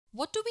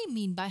What do we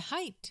mean by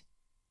height?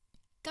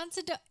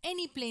 Consider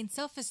any plane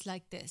surface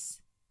like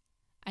this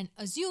and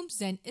assume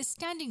Zen is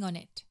standing on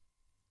it.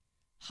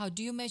 How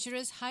do you measure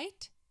his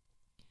height?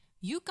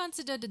 You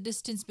consider the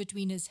distance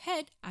between his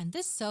head and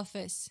this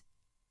surface.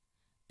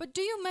 But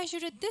do you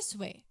measure it this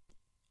way,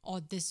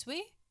 or this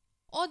way,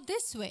 or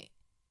this way?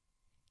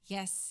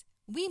 Yes,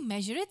 we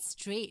measure it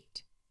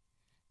straight.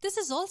 This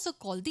is also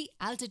called the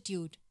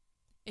altitude.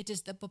 It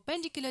is the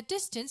perpendicular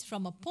distance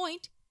from a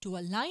point to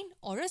a line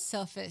or a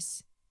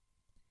surface.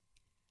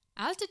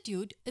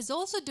 Altitude is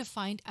also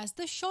defined as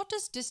the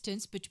shortest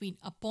distance between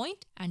a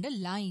point and a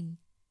line.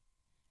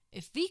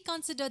 If we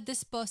consider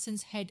this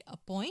person's head a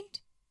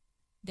point,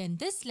 then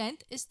this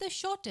length is the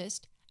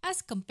shortest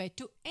as compared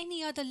to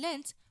any other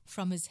length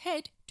from his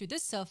head to the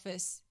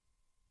surface.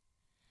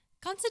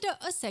 Consider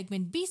a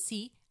segment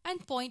BC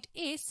and point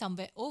A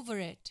somewhere over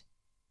it.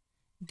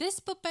 This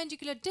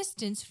perpendicular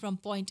distance from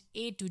point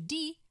A to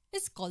D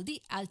is called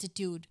the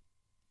altitude.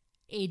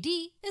 AD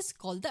is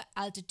called the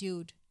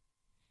altitude.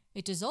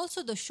 It is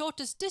also the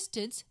shortest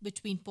distance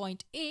between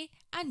point A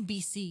and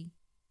BC.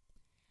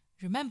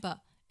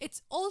 Remember,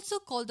 it's also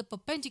called the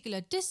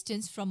perpendicular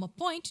distance from a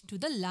point to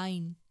the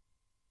line.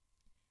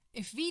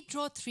 If we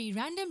draw three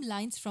random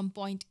lines from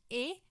point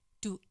A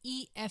to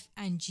E, F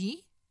and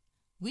G,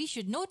 we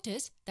should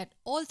notice that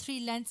all three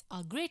lengths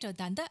are greater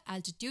than the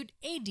altitude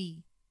AD.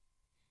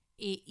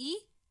 AE,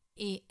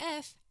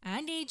 AF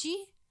and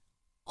AG,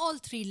 all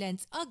three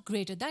lengths are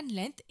greater than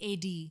length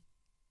AD.